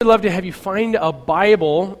I'd love to have you find a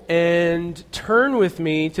Bible and turn with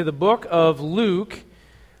me to the book of Luke,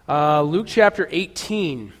 Luke chapter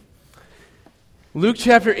 18. Luke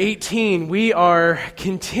chapter 18, we are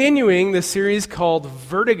continuing the series called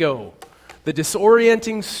Vertigo, the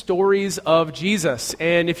disorienting stories of Jesus.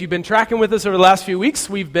 And if you've been tracking with us over the last few weeks,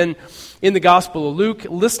 we've been in the Gospel of Luke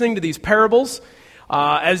listening to these parables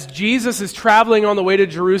as Jesus is traveling on the way to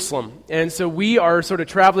Jerusalem. And so we are sort of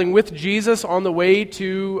traveling with Jesus on the way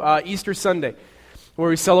to Easter Sunday, where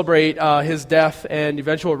we celebrate his death and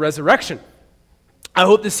eventual resurrection. I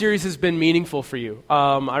hope this series has been meaningful for you.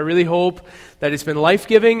 I really hope that it's been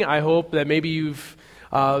life-giving. I hope that maybe you've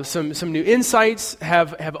some new insights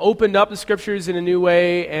have opened up the Scriptures in a new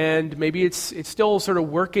way, and maybe it's still sort of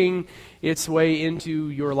working its way into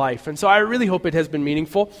your life. And so I really hope it has been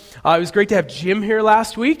meaningful. It was great to have Jim here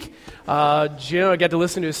last week. Jim, I got to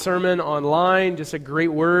listen to his sermon online, just a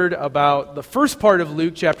great word about the first part of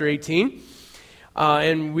Luke chapter 18.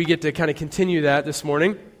 And we get to kind of continue that this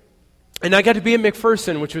morning. And I got to be at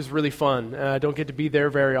McPherson, which was really fun. I don't get to be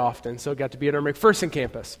there very often, so I got to be at our McPherson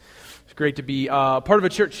campus. It's great to be part of a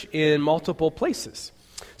church in multiple places.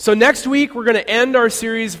 So next week, we're going to end our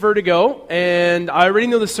series, Vertigo, and I already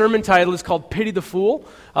know the sermon title is called Pity the Fool.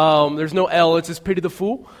 There's no L, it's just Pity the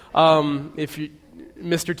Fool. If you,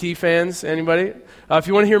 Mr. T fans, anybody? If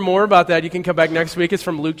you want to hear more about that, you can come back next week. It's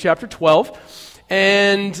from Luke chapter 12.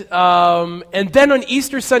 And then on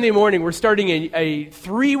Easter Sunday morning, we're starting a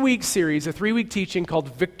 3-week series, a 3-week teaching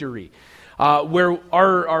called Victory, where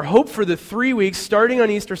our hope for the 3 weeks, starting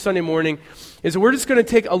on Easter Sunday morning, is we're just going to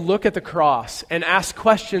take a look at the cross and ask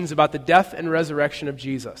questions about the death and resurrection of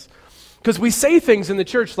Jesus. Because we say things in the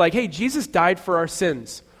church like, hey, Jesus died for our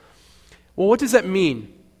sins. Well, what does that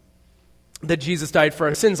mean, that Jesus died for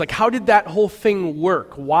our sins? Like, how did that whole thing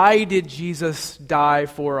work? Why did Jesus die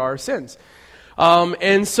for our sins?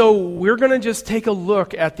 And so we're going to just take a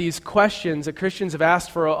look at these questions that Christians have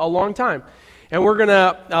asked for a long time. And we're going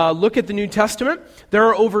to look at the New Testament. There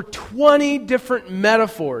are over 20 different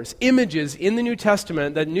metaphors, images in the New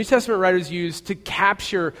Testament that New Testament writers use to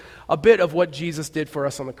capture a bit of what Jesus did for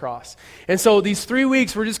us on the cross. And so these 3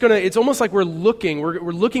 weeks, we're just going to, it's almost like we're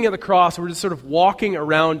looking at the cross, we're just sort of walking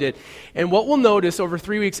around it. And what we'll notice over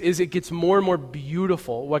 3 weeks is it gets more and more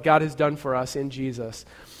beautiful, what God has done for us in Jesus,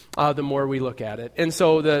 the more we look at it. And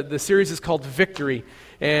so the series is called Victory,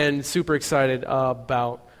 and super excited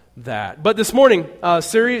about that. But this morning, the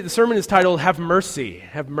sermon is titled Have Mercy.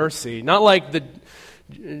 Have Mercy. Not like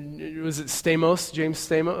was it Stamos? James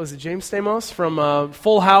Stamos? Was it James Stamos from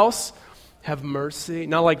Full House? Have Mercy.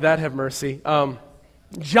 Not like that, Have Mercy. John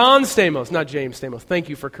Stamos, not James Stamos. Thank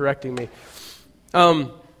you for correcting me.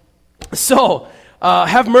 Have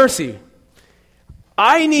mercy.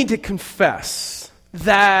 I need to confess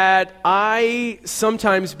that I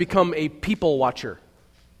sometimes become a people watcher.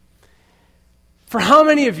 For how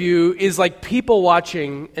many of you is like people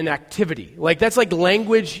watching an activity? Like that's like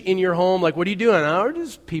language in your home. Like, what are you doing? Oh, we're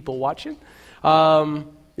just people watching. I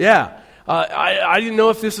didn't know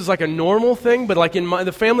if this was like a normal thing, but like in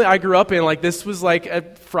the family I grew up in, like this was like a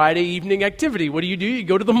Friday evening activity. What do? You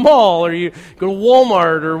go to the mall or you go to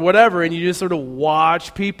Walmart or whatever, and you just sort of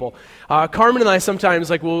watch people. Carmen and I sometimes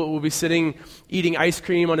like we'll be sitting eating ice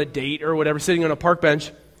cream on a date or whatever, sitting on a park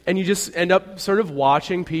bench, and you just end up sort of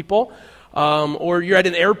watching people. Or you're at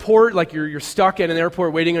an airport, like you're stuck at an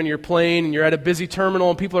airport waiting on your plane, and you're at a busy terminal,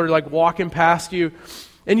 and people are like walking past you,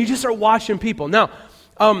 and you just start watching people. Now,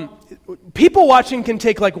 people watching can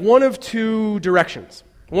take like one of two directions,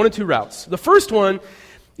 one of two routes. The first one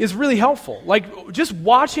is really helpful. Like just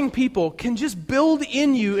watching people can just build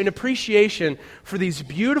in you an appreciation for these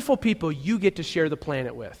beautiful people you get to share the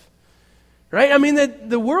planet with. Right? I mean,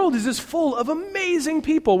 the world is just full of amazing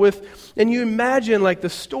people and you imagine like the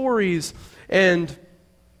stories, and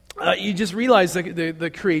you just realize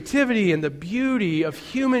the creativity and the beauty of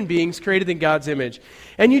human beings created in God's image.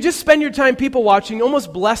 And you just spend your time people watching,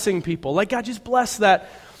 almost blessing people. Like, God, just bless that,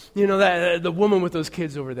 the woman with those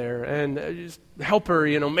kids over there, and just help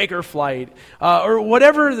her, make her flight, or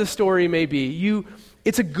whatever the story may be.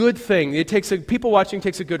 It's a good thing. People watching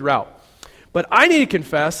takes a good route. But I need to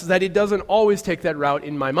confess that it doesn't always take that route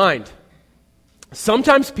in my mind.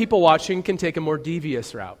 Sometimes people watching can take a more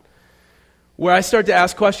devious route, where I start to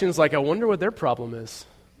ask questions like, I wonder what their problem is.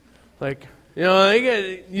 Like, you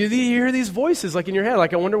hear these voices like in your head,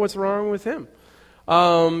 like, I wonder what's wrong with him.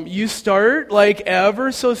 You start, like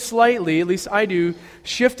ever so slightly, at least I do,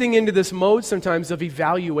 shifting into this mode sometimes of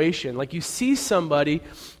evaluation. Like you see somebody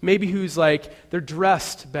maybe who's like, they're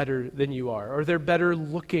dressed better than you are, or they're better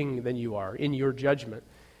looking than you are in your judgment.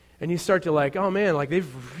 And you start to like, oh man, like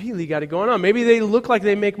they've really got it going on. Maybe they look like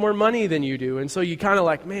they make more money than you do. And so you kind of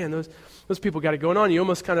like, man, those people got it going on. You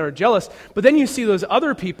almost kind of are jealous. But then you see those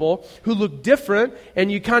other people who look different,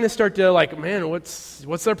 and you kind of start to like, man, what's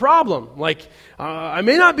their problem? Like, I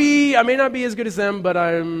may not be as good as them, but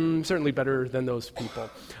I'm certainly better than those people.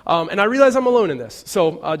 And I realize I'm alone in this.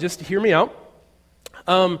 So just hear me out.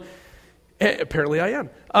 Apparently I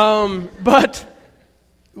am. But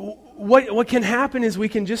what can happen is we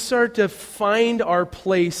can just start to find our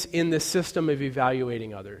place in the system of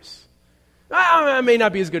evaluating others. I may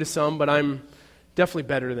not be as good as some, but I'm definitely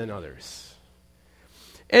better than others.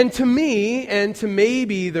 And to me, and to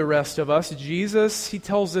maybe the rest of us, Jesus, he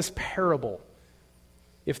tells this parable,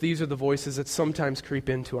 if these are the voices that sometimes creep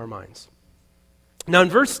into our minds. Now in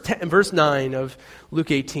verse 9 of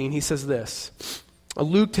Luke 18, he says this.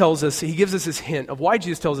 Luke tells us, he gives us this hint of why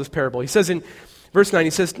Jesus tells this parable. He says in verse 9,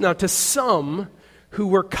 he says, now to some who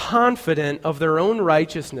were confident of their own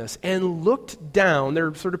righteousness and looked down,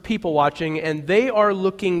 they're sort of people watching, and they are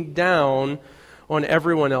looking down on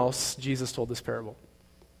everyone else, Jesus told this parable.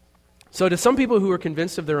 So to some people who are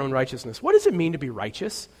convinced of their own righteousness, what does it mean to be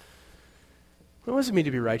righteous? What does it mean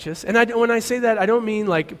to be righteous? And when I say that, I don't mean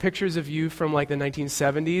like pictures of you from like the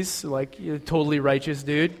 1970s, like you're a totally righteous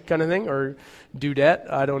dude kind of thing, or dudette,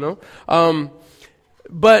 I don't know.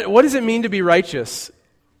 But what does it mean to be righteous?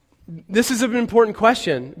 This is an important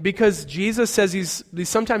question because Jesus says these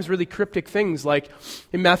sometimes really cryptic things, like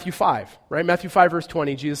in Matthew 5, right? Matthew 5 verse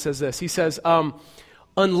 20, Jesus says this. He says,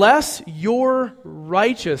 unless your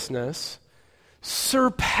righteousness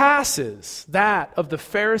surpasses that of the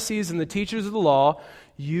Pharisees and the teachers of the law,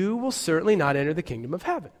 you will certainly not enter the kingdom of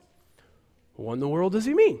heaven. What in the world does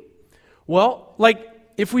he mean? Well, like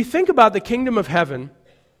if we think about the kingdom of heaven,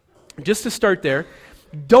 just to start there,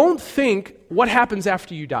 don't think what happens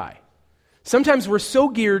after you die. Sometimes we're so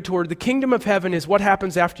geared toward the kingdom of heaven is what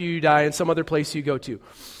happens after you die in some other place you go to.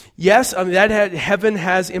 Yes, heaven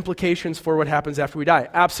has implications for what happens after we die.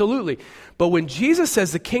 Absolutely. But when Jesus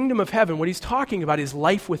says the kingdom of heaven, what he's talking about is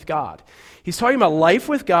life with God. He's talking about life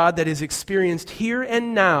with God that is experienced here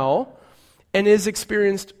and now and is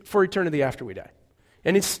experienced for eternity after we die.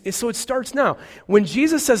 And so it starts now. When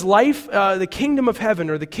Jesus says life, the kingdom of heaven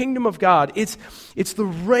or the kingdom of God, it's the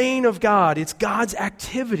reign of God. It's God's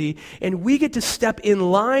activity, and we get to step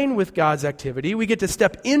in line with God's activity. We get to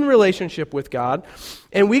step in relationship with God,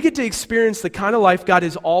 and we get to experience the kind of life God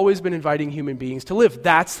has always been inviting human beings to live.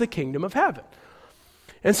 That's the kingdom of heaven.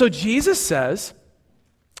 And so Jesus says,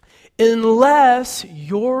 unless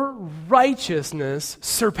your righteousness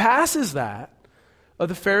surpasses that of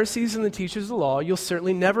the Pharisees and the teachers of the law, you'll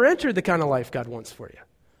certainly never enter the kind of life God wants for you.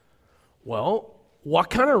 Well, what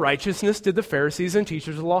kind of righteousness did the Pharisees and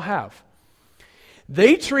teachers of the law have?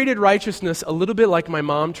 They treated righteousness a little bit like my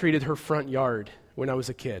mom treated her front yard when I was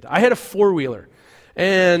a kid. I had a four-wheeler,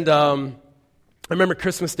 and I remember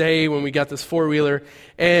Christmas Day when we got this four-wheeler,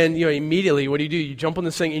 and immediately what do? You jump on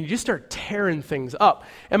this thing and you just start tearing things up.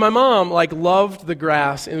 And my mom loved the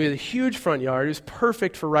grass, and we had a huge front yard. It was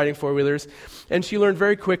perfect for riding four-wheelers, and she learned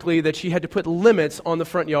very quickly that she had to put limits on the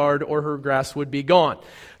front yard or her grass would be gone.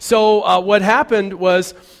 So what happened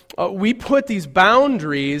was we put these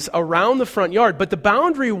boundaries around the front yard, but the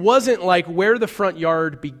boundary wasn't like where the front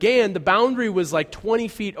yard began. The boundary was like 20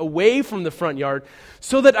 feet away from the front yard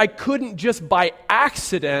so that I couldn't just by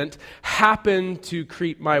accident happen to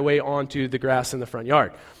creep my way onto the grass in the front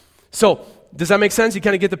yard. So does that make sense? You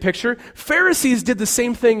kind of get the picture? Pharisees did the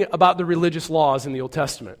same thing about the religious laws in the Old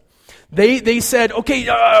Testament. They said,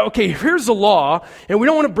 okay, here's the law, and we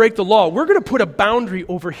don't want to break the law. We're going to put a boundary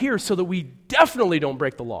over here so that we definitely don't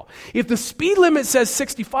break the law. If the speed limit says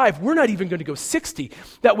 65, we're not even going to go 60.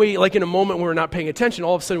 That way, like in a moment when we're not paying attention,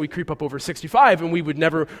 all of a sudden we creep up over 65, and we would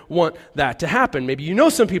never want that to happen. Maybe you know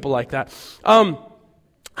some people like that.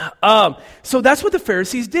 So that's what the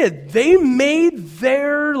Pharisees did. They made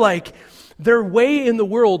their way in the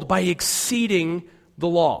world by exceeding the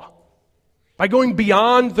law, by going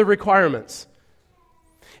beyond the requirements.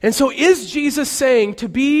 And so is Jesus saying to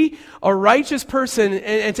be a righteous person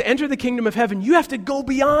and to enter the kingdom of heaven, you have to go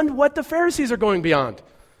beyond what the Pharisees are going beyond?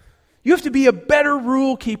 You have to be a better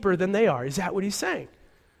rule keeper than they are. Is that what he's saying?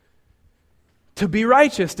 To be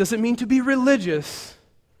righteous doesn't mean to be religious,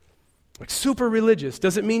 like super religious.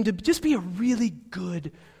 Does it mean to just be a really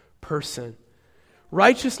good person?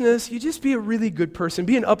 Righteousness, you just be a really good person,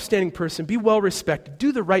 be an upstanding person, be well respected,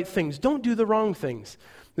 do the right things, don't do the wrong things.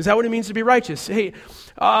 Is that what it means to be righteous? Hey,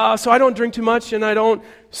 so I don't drink too much and I don't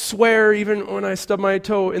swear even when I stub my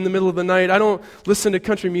toe in the middle of the night. I don't listen to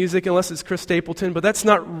country music unless it's Chris Stapleton, but that's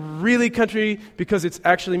not really country because it's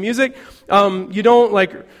actually music. You don't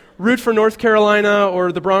root for North Carolina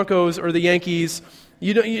or the Broncos or the Yankees.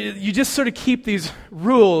 You just sort of keep these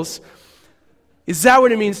rules. Is that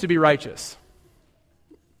what it means to be righteous?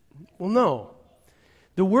 Well, no.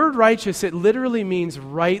 The word righteous, it literally means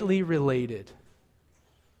rightly related.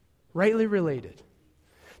 Rightly related.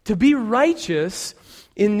 To be righteous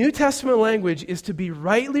in New Testament language is to be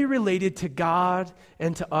rightly related to God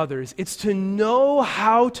and to others. It's to know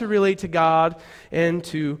how to relate to God and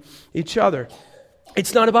to each other.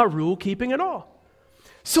 It's not about rule keeping at all.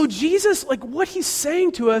 So Jesus, what he's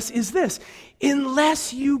saying to us is this: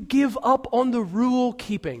 unless you give up on the rule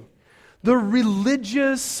keeping, the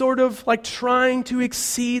religious sort of trying to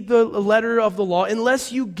exceed the letter of the law,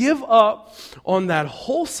 unless you give up on that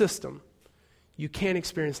whole system, you can't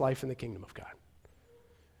experience life in the kingdom of God.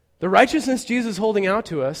 The righteousness Jesus is holding out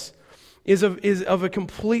to us is of a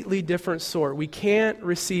completely different sort. We can't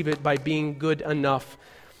receive it by being good enough,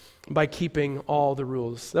 by keeping all the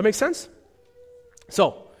rules. That makes sense?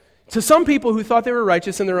 So, to some people who thought they were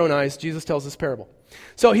righteous in their own eyes, Jesus tells this parable.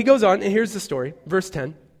 So he goes on, and here's the story. Verse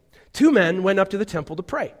 10. 2 men went up to the temple to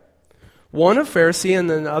pray. One a Pharisee and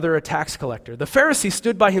the other a tax collector. The Pharisee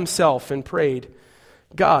stood by himself and prayed,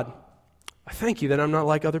 God, I thank you that I'm not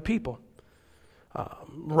like other people.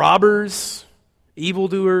 Robbers,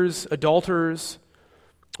 evildoers, adulterers,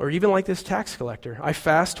 or even like this tax collector. I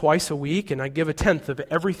fast twice a week and I give a tenth of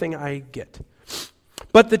everything I get.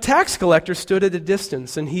 But the tax collector stood at a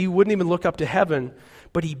distance, and he wouldn't even look up to heaven,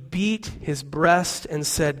 but he beat his breast and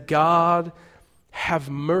said, God, have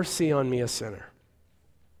mercy on me, a sinner.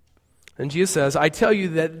 And Jesus says, I tell you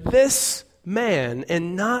that this man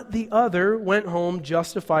and not the other went home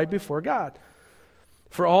justified before God.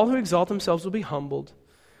 For all who exalt themselves will be humbled,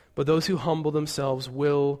 but those who humble themselves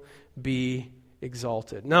will be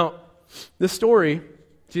exalted. Now, this story,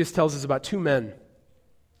 Jesus tells us about 2 men.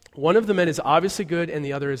 One of the men is obviously good and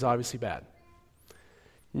the other is obviously bad.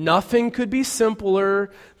 Nothing could be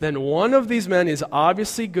simpler than one of these men is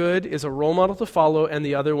obviously good, is a role model to follow, and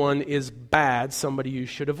the other one is bad, somebody you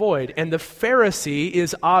should avoid. And the Pharisee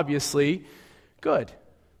is obviously good.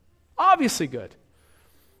 Obviously good.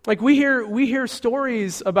 We hear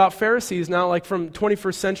stories about Pharisees now, from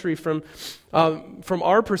 21st century, from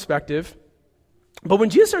our perspective. But when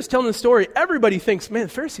Jesus starts telling the story, everybody thinks, man,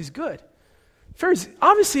 the Pharisee's good. Pharisee,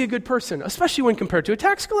 obviously a good person, especially when compared to a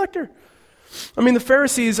tax collector. The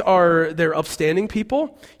Pharisees they're upstanding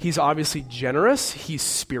people. He's obviously generous. He's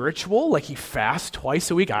spiritual, he fasts twice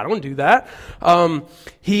a week. I don't do that.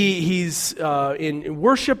 He's in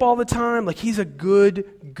worship all the time. He's a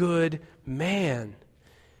good man.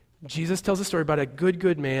 Jesus tells a story about a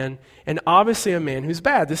good man, and obviously a man who's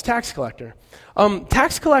bad, this tax collector.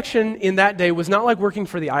 Tax collection in that day was not like working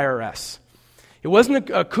for the IRS. It wasn't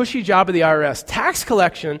a cushy job of the IRS. Tax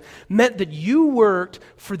collection meant that you worked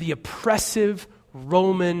for the oppressive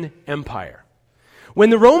Roman Empire. When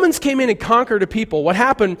the Romans came in and conquered a people, what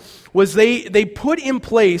happened was they put in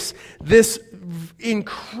place this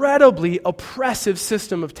incredibly oppressive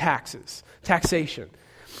system of taxation.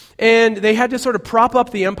 And they had to sort of prop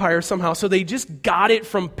up the empire somehow, so they just got it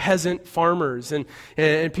from peasant farmers and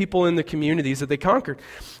people in the communities that they conquered.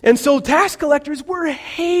 And so tax collectors were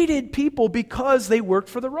hated people because they worked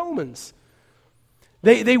for the Romans.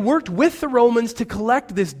 They worked with the Romans to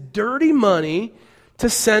collect this dirty money to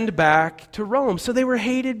send back to Rome. So they were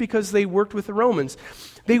hated because they worked with the Romans.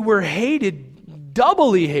 They were hated,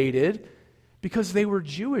 doubly hated, because they were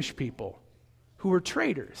Jewish people who were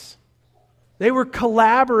traitors. They were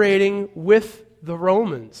collaborating with the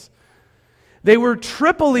Romans. They were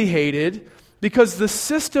triply hated because the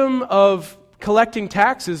system of collecting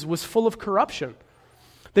taxes was full of corruption.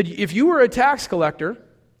 That if you were a tax collector,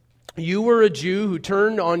 you were a Jew who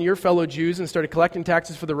turned on your fellow Jews and started collecting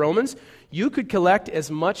taxes for the Romans, you could collect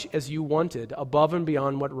as much as you wanted above and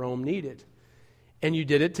beyond what Rome needed. And you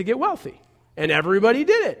did it to get wealthy. And everybody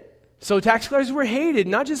did it. So tax collectors were hated,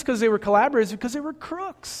 not just because they were collaborators, because they were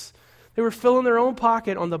crooks. They were filling their own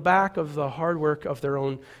pocket on the back of the hard work of their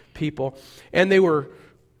own people. And they were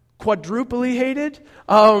quadruply hated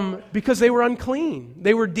because they were unclean.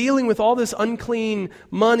 They were dealing with all this unclean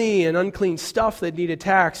money and unclean stuff that needed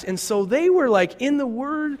taxed. And so they were in the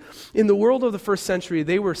world of the first century,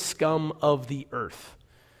 they were scum of the earth.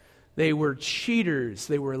 They were cheaters.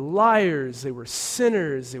 They were liars. They were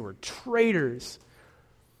sinners. They were traitors.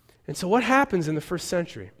 And so what happens in the first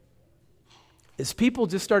century is people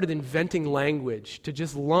just started inventing language to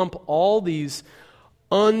just lump all these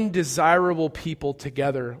undesirable people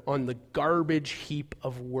together on the garbage heap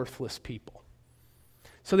of worthless people.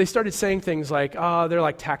 So they started saying things like, they're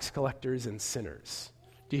like tax collectors and sinners.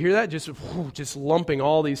 Do you hear that? Just lumping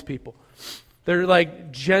all these people. They're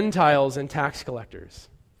like Gentiles and tax collectors.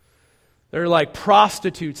 They're like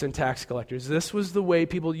prostitutes and tax collectors. This was the way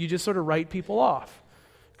you just sort of write people off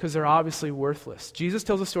because they're obviously worthless. Jesus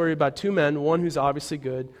tells a story about two men, one who's obviously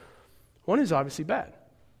good, one who's obviously bad.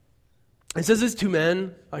 It says there's two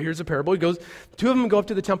men, here's a parable. Two of them go up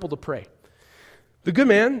to the temple to pray. The good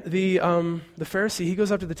man, the Pharisee, he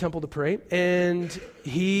goes up to the temple to pray, and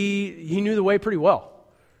he knew the way pretty well,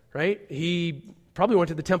 right? He probably went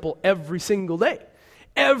to the temple every single day.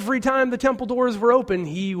 Every time the temple doors were open,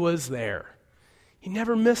 he was there. He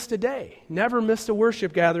never missed a day, never missed a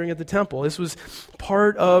worship gathering at the temple. This was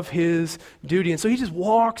part of his duty. And so he just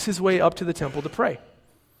walks his way up to the temple to pray.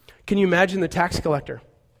 Can you imagine the tax collector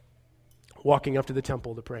walking up to the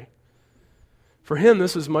temple to pray? For him,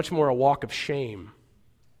 this was much more a walk of shame,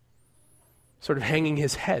 sort of hanging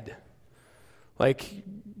his head, like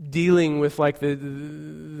dealing with like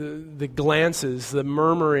the glances, the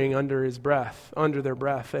murmuring under their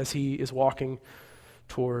breath as he is walking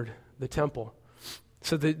toward the temple.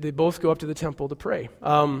 So they both go up to the temple to pray.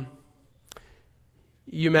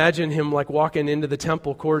 You imagine him like walking into the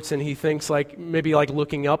temple courts and he thinks like, maybe like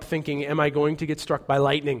looking up thinking, am I going to get struck by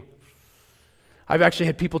lightning? I've actually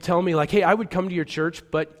had people tell me like, hey, I would come to your church,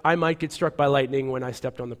 but I might get struck by lightning when I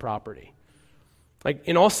stepped on the property. Like,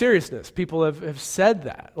 in all seriousness, people have said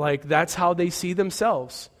that. Like, that's how they see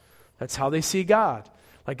themselves. That's how they see God.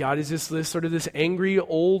 Like, God is just this sort of this angry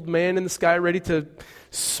old man in the sky ready to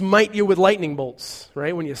smite you with lightning bolts,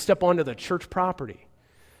 right, when you step onto the church property.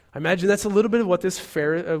 I imagine that's a little bit of what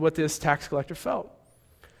this tax collector felt.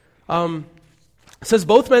 It says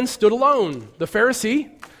both men stood alone. The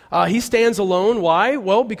Pharisee, he stands alone. Why?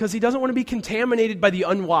 Well, because he doesn't want to be contaminated by the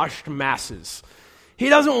unwashed masses. He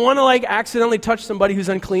doesn't want to like accidentally touch somebody who's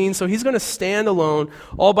unclean, so he's going to stand alone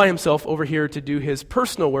all by himself over here to do his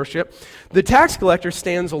personal worship. The tax collector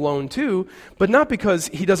stands alone too, but not because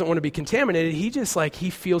he doesn't want to be contaminated. He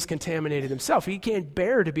feels contaminated himself. He can't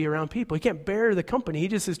bear to be around people. He can't bear the company. He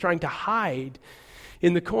just is trying to hide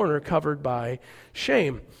in the corner covered by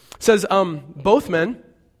shame. It says both men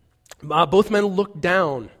look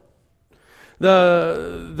down.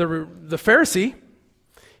 The Pharisee,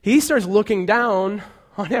 he starts looking down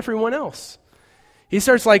on everyone else. He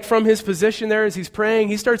starts like from his position there as he's praying,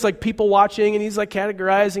 he starts like people watching and he's like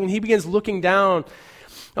categorizing and he begins looking down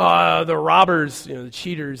the robbers, the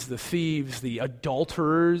cheaters, the thieves, the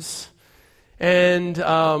adulterers, and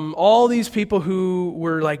all these people who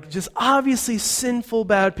were like just obviously sinful,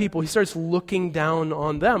 bad people. He starts looking down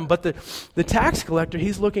on them. But the tax collector,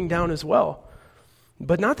 he's looking down as well.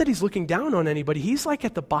 But not that he's looking down on anybody. He's like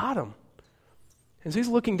at the bottom. And so he's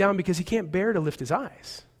looking down because he can't bear to lift his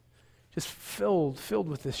eyes. Just filled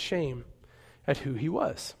with this shame at who he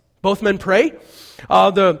was. Both men pray.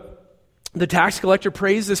 The tax collector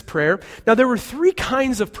prays this prayer. Now there were three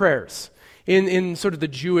kinds of prayers in sort of the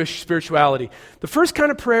Jewish spirituality. The first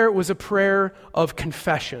kind of prayer was a prayer of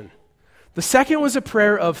confession. The second was a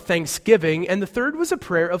prayer of thanksgiving. And the third was a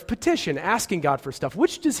prayer of petition, asking God for stuff.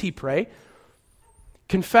 Which does he pray?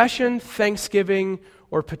 Confession, thanksgiving,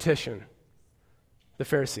 or petition? The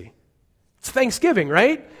Pharisee. It's thanksgiving,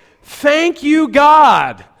 right? Thank you,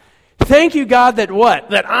 God. Thank you, God, that what?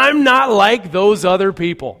 That I'm not like those other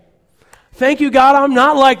people. Thank you, God, I'm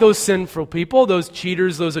not like those sinful people, those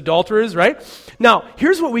cheaters, those adulterers, right? Now,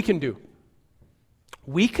 here's what we can do.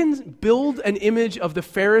 We can build an image of the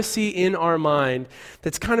Pharisee in our mind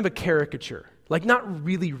that's kind of a caricature, like not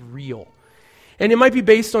really real. And it might be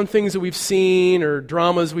based on things that we've seen or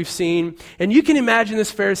dramas we've seen. And you can imagine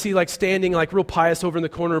this Pharisee like standing like real pious over in the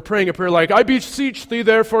corner praying a prayer like, I beseech thee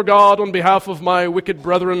therefore God on behalf of my wicked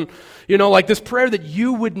brethren. Like this prayer that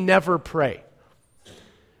you would never pray.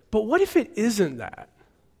 But what if it isn't that?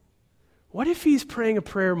 What if he's praying a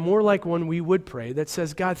prayer more like one we would pray that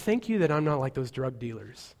says, God, thank you that I'm not like those drug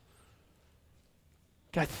dealers.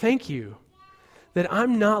 God, thank you that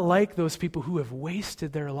I'm not like those people who have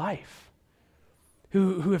wasted their life.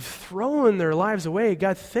 Who have thrown their lives away.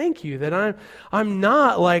 God, thank you that I'm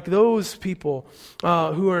not like those people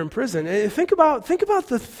who are in prison. And think about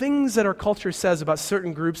the things that our culture says about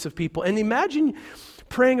certain groups of people, and imagine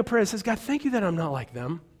praying a prayer that says, God, thank you that I'm not like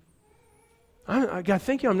them. God,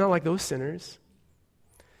 thank you I'm not like those sinners.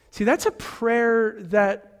 See, that's a prayer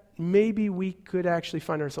that maybe we could actually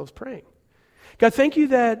find ourselves praying. God, thank you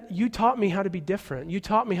that you taught me how to be different. You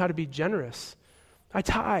taught me how to be generous. I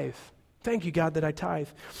tithe. Thank you, God, that I tithe.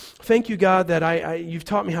 Thank you, God, that you've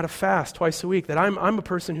taught me how to fast twice a week, that I'm a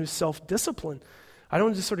person who's self-disciplined. I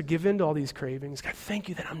don't just sort of give in to all these cravings. God, thank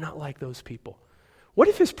you that I'm not like those people. What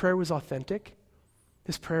if his prayer was authentic?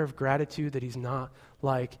 This prayer of gratitude that he's not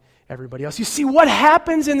like everybody else. You see, what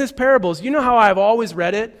happens in this parable is, you know how I've always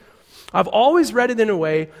read it? I've always read it in a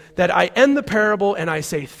way that I end the parable and I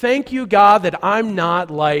say, thank you, God, that I'm not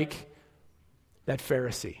like that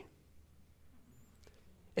Pharisee.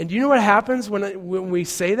 And do you know what happens when we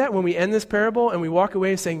say that, when we end this parable and we walk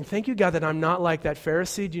away saying, thank you, God, that I'm not like that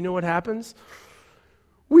Pharisee? Do you know what happens?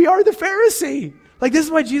 We are the Pharisee. Like, this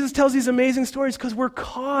is why Jesus tells these amazing stories, because we're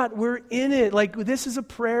caught, we're in it. Like, this is a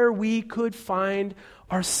prayer we could find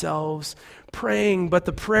ourselves praying, but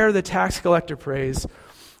the prayer the tax collector prays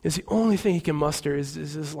is the only thing he can muster is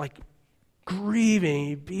this like grieving.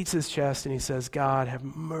 He beats his chest and he says, God, have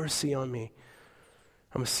mercy on me.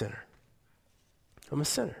 I'm a sinner. I'm a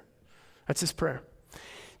sinner. That's his prayer.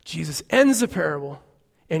 Jesus ends the parable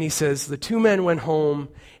and he says, the two men went home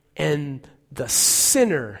and the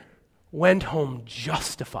sinner went home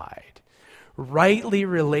justified, rightly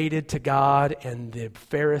related to God, and the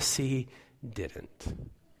Pharisee didn't.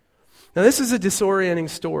 Now, this is a disorienting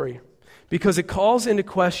story because it calls into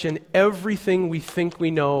question everything we think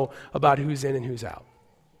we know about who's in and who's out.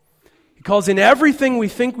 It calls in everything we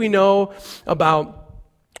think we know about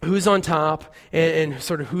who's on top and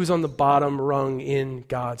sort of who's on the bottom rung in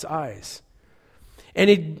God's eyes. And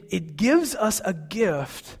it gives us a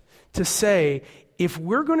gift to say, if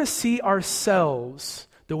we're going to see ourselves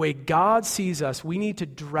the way God sees us, we need to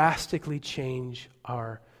drastically change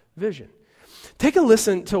our vision. Take a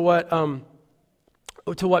listen to what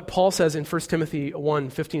Paul says in 1 Timothy 1,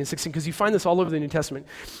 15 and 16, because you find this all over the New Testament.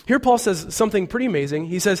 Here Paul says something pretty amazing.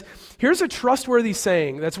 He says, here's a trustworthy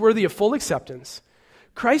saying that's worthy of full acceptance.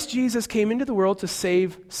 Christ Jesus came into the world to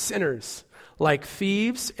save sinners, like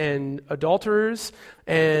thieves and adulterers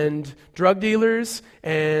and drug dealers,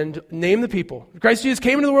 and name the people. Christ Jesus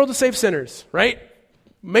came into the world to save sinners, right?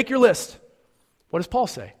 Make your list. What does Paul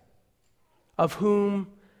say? Of whom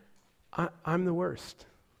I'm the worst.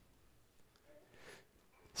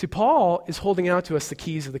 See, Paul is holding out to us the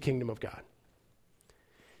keys of the kingdom of God.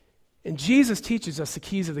 And Jesus teaches us the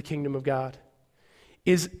keys of the kingdom of God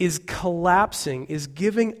is collapsing, is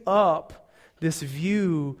giving up this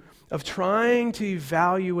view of trying to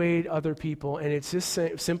evaluate other people, and it's just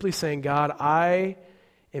simply saying, God, I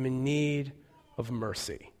am in need of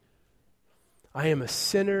mercy. I am a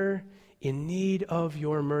sinner in need of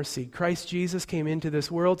your mercy. Christ Jesus came into this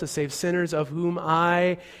world to save sinners, of whom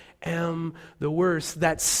I am the worst.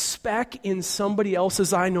 That speck in somebody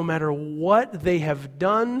else's eye, no matter what they have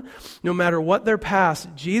done, no matter what their past,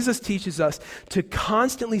 Jesus teaches us to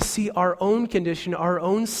constantly see our own condition, our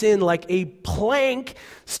own sin, like a plank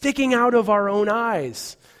sticking out of our own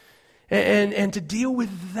eyes, and to deal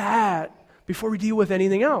with that before we deal with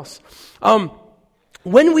anything else.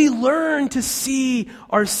 When we learn to see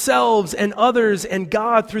ourselves and others and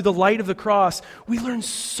God through the light of the cross, we learn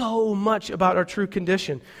so much about our true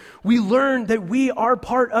condition. We learn that we are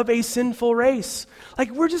part of a sinful race. Like,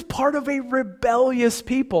 we're just part of a rebellious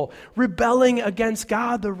people, rebelling against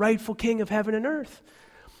God, the rightful King of heaven and earth.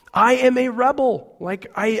 I am a rebel.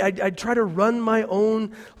 Like, I try to run my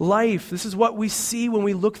own life. This is what we see when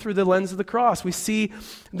we look through the lens of the cross. We see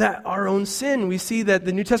that our own sin. We see that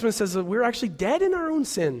the New Testament says that we're actually dead in our own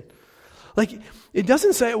sin. Like, it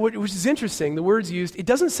doesn't say, which is interesting, the words used, it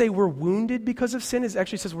doesn't say we're wounded because of sin. It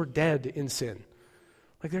actually says we're dead in sin.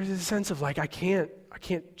 Like, there's a sense of like, I can't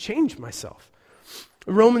change myself.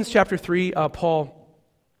 In Romans chapter 3, Paul,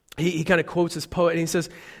 he kind of quotes this poet, and he says,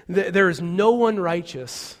 there is no one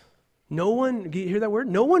righteous. No one, do you hear that word?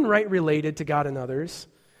 No one right related to God and others.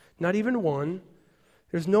 Not even one.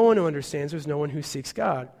 There's no one who understands. There's no one who seeks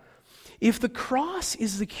God. If the cross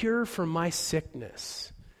is the cure for my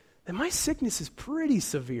sickness, then my sickness is pretty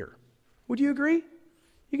severe. Would you agree?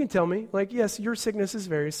 You can tell me, like, yes, your sickness is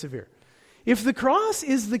very severe. If the cross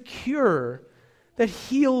is the cure that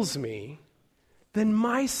heals me, then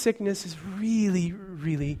my sickness is really,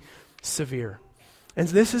 really severe. And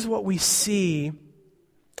this is what we see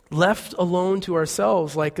left alone to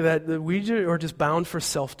ourselves, like that we are just bound for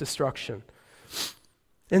self-destruction.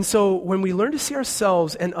 And so when we learn to see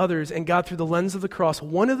ourselves and others and God through the lens of the cross,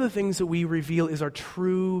 one of the things that we reveal is our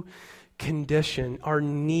true condition, our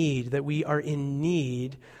need, that we are in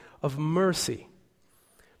need of mercy.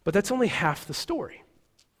 But that's only half the story.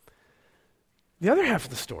 The other half of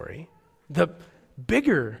the story, the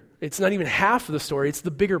bigger, it's not even half of the story, it's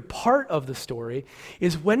the bigger part of the story,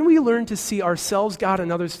 is when we learn to see ourselves, God,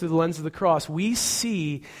 and others through the lens of the cross, we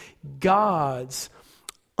see God's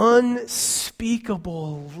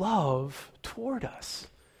unspeakable love toward us.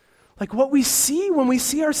 Like what we see when we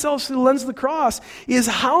see ourselves through the lens of the cross is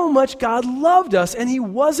how much God loved us, and he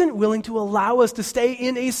wasn't willing to allow us to stay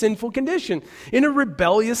in a sinful condition, in a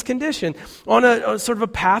rebellious condition, on a sort of a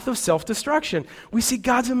path of self-destruction. We see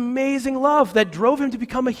God's amazing love that drove him to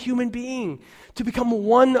become a human being, to become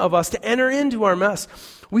one of us, to enter into our mess.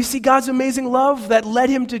 We see God's amazing love that led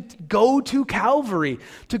him to go to Calvary,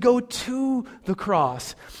 to go to the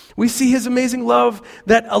cross. We see his amazing love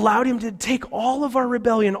that allowed him to take all of our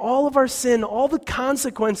rebellion, all of our sin, all the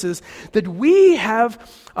consequences that we have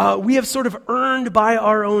sort of earned by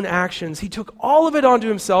our own actions. He took all of it onto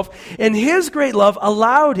himself, and his great love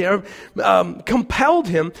allowed him, compelled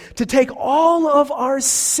him to take all of our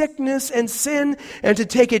sickness and sin and to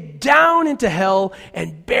take it down into hell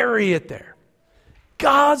and bury it there.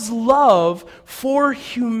 God's love for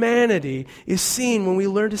humanity is seen when we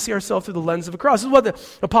learn to see ourselves through the lens of a cross. This is what the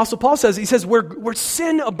Apostle Paul says. He says, where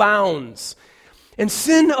sin abounds, and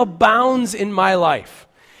sin abounds in my life.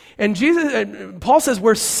 And Paul says,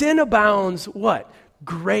 where sin abounds, what?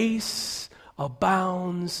 Grace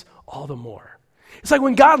abounds all the more. It's like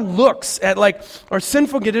when God looks at like our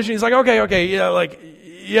sinful condition, he's like, okay,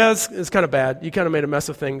 yeah, it's kind of bad. You kind of made a mess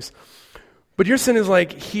of things. But your sin is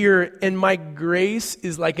like here, and my grace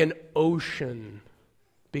is like an ocean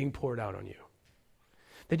being poured out on you.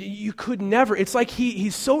 That you could never, it's like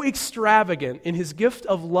he's so extravagant in his gift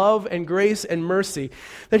of love and grace and mercy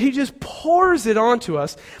that he just pours it onto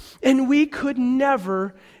us, and we could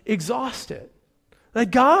never exhaust it.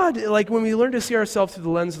 Like God, like when we learn to see ourselves through the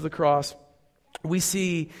lens of the cross, we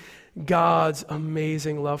see God's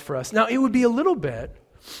amazing love for us. Now, it would be a little bit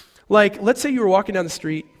like, let's say you were walking down the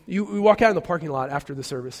street, you walk out in the parking lot after the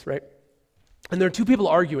service, right? And there are two people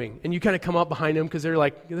arguing, and you kind of come up behind them because they're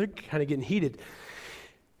kind of getting heated.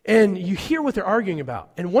 And you hear what they're arguing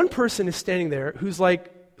about. And one person is standing there who's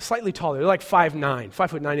like slightly taller. They're like 5'9",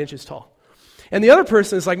 5'9" tall. And the other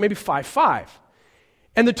person is like maybe 5'5".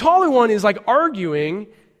 And the taller one is like arguing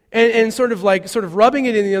and sort of rubbing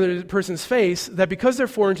it in the other person's face that because they're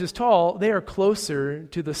 4 inches tall, they are closer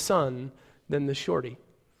to the sun than the shorty.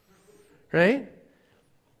 Right?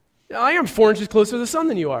 I am 4 inches closer to the sun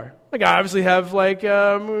than you are. Like I obviously have like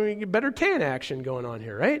better tan action going on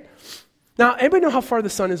here, right? Now, anybody know how far the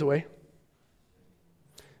sun is away?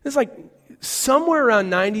 It's like somewhere around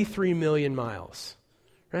 93 million miles,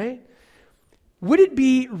 right? Would it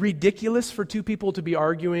be ridiculous for two people to be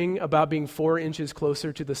arguing about being 4 inches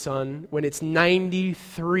closer to the sun when it's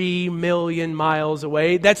 93 million miles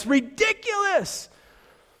away? That's ridiculous!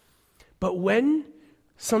 But when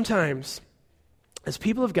sometimes, as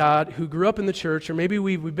people of God who grew up in the church, or maybe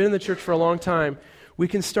we've been in the church for a long time, we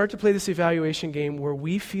can start to play this evaluation game where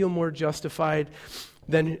we feel more justified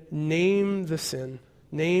than name the sin,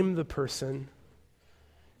 name the person.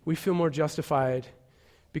 We feel more justified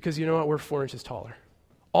because you know what? We're 4 inches taller.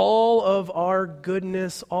 All of our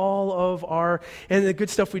goodness, and the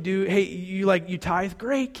good stuff we do, hey, you tithe,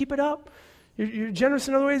 great, keep it up. You're generous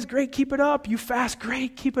in other ways, great, keep it up. You fast,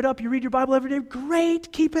 great, keep it up. You read your Bible every day,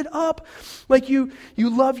 great, keep it up. Like you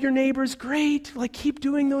love your neighbors, great. Like keep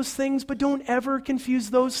doing those things, but don't ever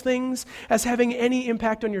confuse those things as having any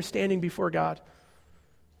impact on your standing before God.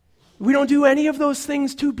 We don't do any of those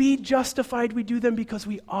things to be justified. We do them because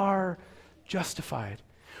we are justified.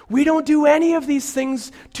 We don't do any of these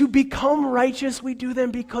things to become righteous. We do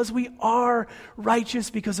them because we are righteous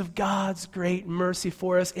because of God's great mercy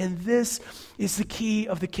for us. And this is the key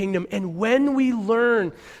of the kingdom. And when we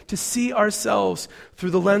learn to see ourselves through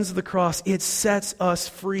the lens of the cross, it sets us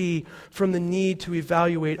free from the need to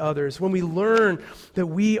evaluate others. When we learn that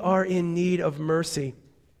we are in need of mercy,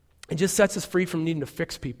 it just sets us free from needing to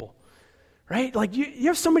fix people. Right? Like you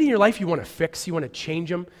have somebody in your life you want to fix, you want to change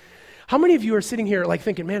them. How many of you are sitting here like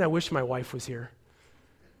thinking, man, I wish my wife was here.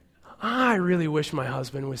 I really wish my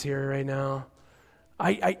husband was here right now.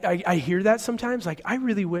 I hear that sometimes. Like, I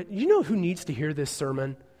really would. You know who needs to hear this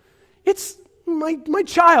sermon? It's my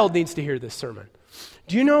child needs to hear this sermon.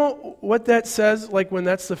 Do you know what that says, like when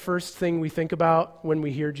that's the first thing we think about when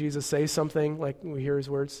we hear Jesus say something, like we hear his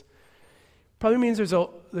words? Probably means there's a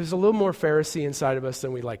little more Pharisee inside of us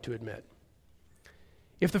than we like to admit.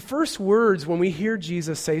 If the first words when we hear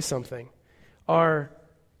Jesus say something are,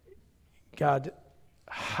 God,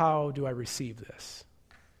 how do I receive this?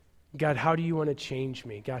 God, how do you want to change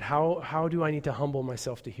me? God, how do I need to humble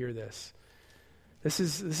myself to hear this? This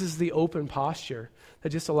is the open posture that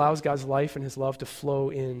just allows God's life and his love to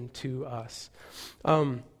flow into us.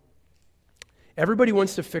 Everybody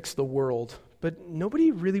wants to fix the world, but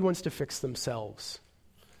nobody really wants to fix themselves.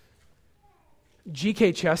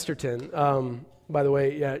 G.K. Chesterton, by the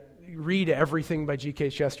way, read everything by G.K.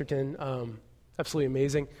 Chesterton. Absolutely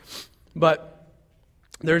amazing. But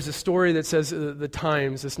there's a story that says the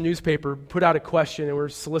Times, this newspaper, put out a question and we're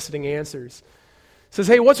soliciting answers. It says,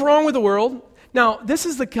 hey, what's wrong with the world? Now, this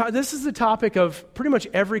is the topic of pretty much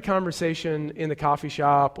every conversation in the coffee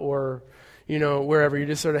shop or, wherever you're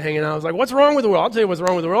just sort of hanging out. It's like, what's wrong with the world? I'll tell you what's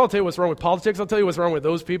wrong with the world. I'll tell you what's wrong with politics. I'll tell you what's wrong with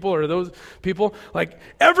those people or those people. Like,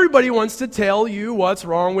 everybody wants to tell you what's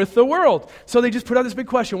wrong with the world. So they just put out this big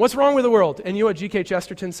question, what's wrong with the world? And you know what G.K.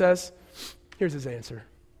 Chesterton says? Here's his answer.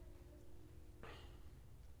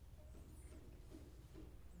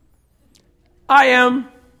 I am.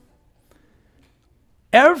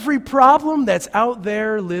 Every problem that's out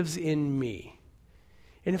there lives in me.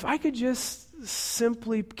 And if I could just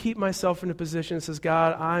simply keep myself in a position that says,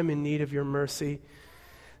 God, I'm in need of your mercy,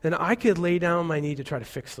 then I could lay down my need to try to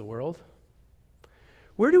fix the world.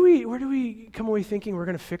 Where do we come away thinking we're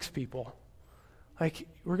going to fix people? Like,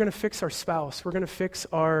 we're going to fix our spouse. We're going to fix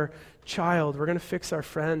our child. We're going to fix our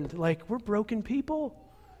friend. Like, we're broken people.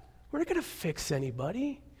 We're not going to fix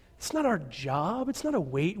anybody. It's not our job. It's not a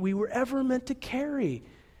weight we were ever meant to carry.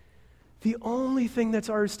 The only thing that's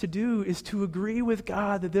ours to do is to agree with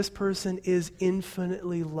God that this person is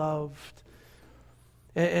infinitely loved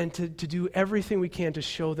and to do everything we can to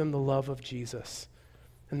show them the love of Jesus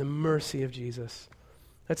and the mercy of Jesus.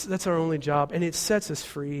 That's our only job, and it sets us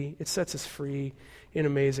free. It sets us free in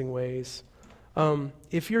amazing ways.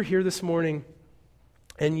 If you're here this morning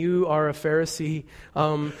and you are a Pharisee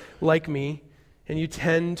like me, and you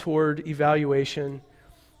tend toward evaluation,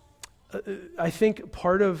 I think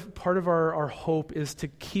part of our hope is to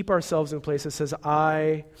keep ourselves in a place that says,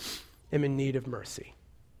 I am in need of mercy.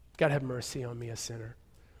 God, have mercy on me, a sinner.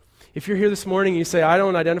 If you're here this morning and you say, I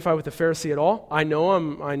don't identify with the Pharisee at all, I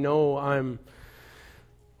know I'm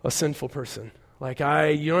a sinful person. Like,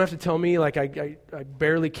 you don't have to tell me, like, I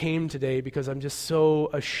barely came today because I'm just so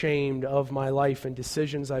ashamed of my life and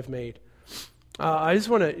decisions I've made. I just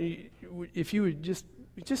want to, if you would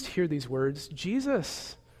just hear these words,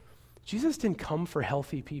 Jesus didn't come for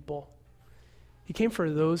healthy people. He came for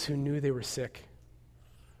those who knew they were sick.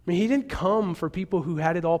 I mean, he didn't come for people who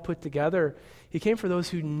had it all put together. He came for those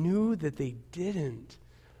who knew that they didn't.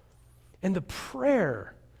 And the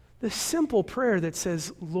prayer, the simple prayer that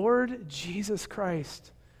says, Lord Jesus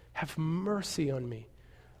Christ, have mercy on me,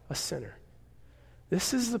 a sinner.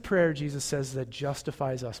 This is the prayer, Jesus says, that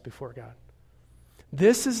justifies us before God.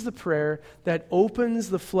 This is the prayer that opens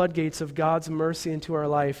the floodgates of God's mercy into our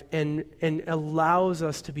life and allows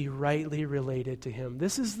us to be rightly related to him.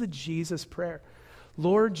 This is the Jesus prayer.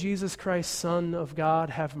 Lord Jesus Christ, Son of God,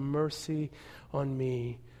 have mercy on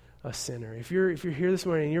me, a sinner. If you're here this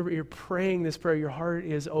morning and you're praying this prayer, your heart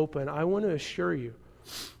is open, I want to assure you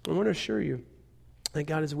that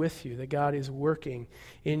God is with you, that God is working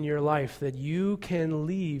in your life, that you can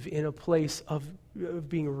leave in a place of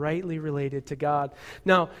being rightly related to God.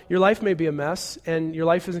 Now, your life may be a mess, and your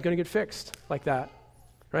life isn't going to get fixed like that,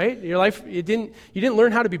 right? Your life, you didn't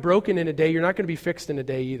learn how to be broken in a day. You're not going to be fixed in a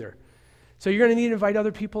day either. So you're going to need to invite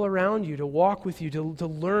other people around you to walk with you, to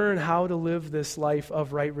learn how to live this life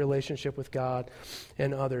of right relationship with God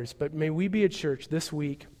and others. But may we be a church this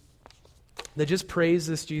week that just prays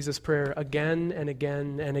this Jesus prayer again and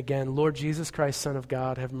again and again. Lord Jesus Christ, Son of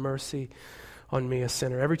God, have mercy on me, a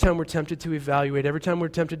sinner. Every time we're tempted to evaluate, every time we're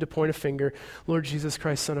tempted to point a finger, Lord Jesus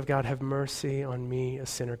Christ, Son of God, have mercy on me, a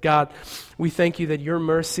sinner. God, we thank you that your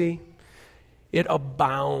mercy, it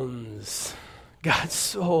abounds. God,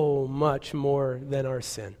 so much more than our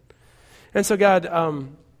sin. And so, God,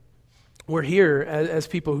 we're here as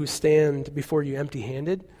people who stand before you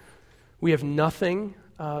empty-handed. We have nothing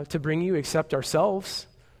to bring you except ourselves.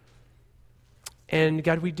 And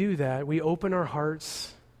God, we do that. We open our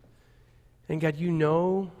hearts. And God, you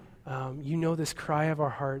know this cry of our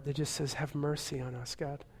heart that just says, have mercy on us,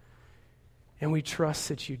 God. And we trust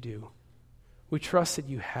that you do. We trust that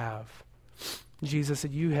you have. Jesus,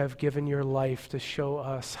 that you have given your life to show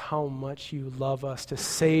us how much you love us, to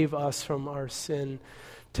save us from our sin,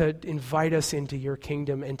 to invite us into your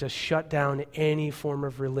kingdom, and to shut down any form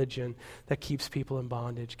of religion that keeps people in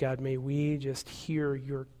bondage. God, may we just hear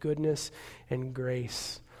your goodness and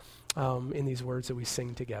grace in these words that we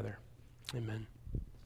sing together. Amen.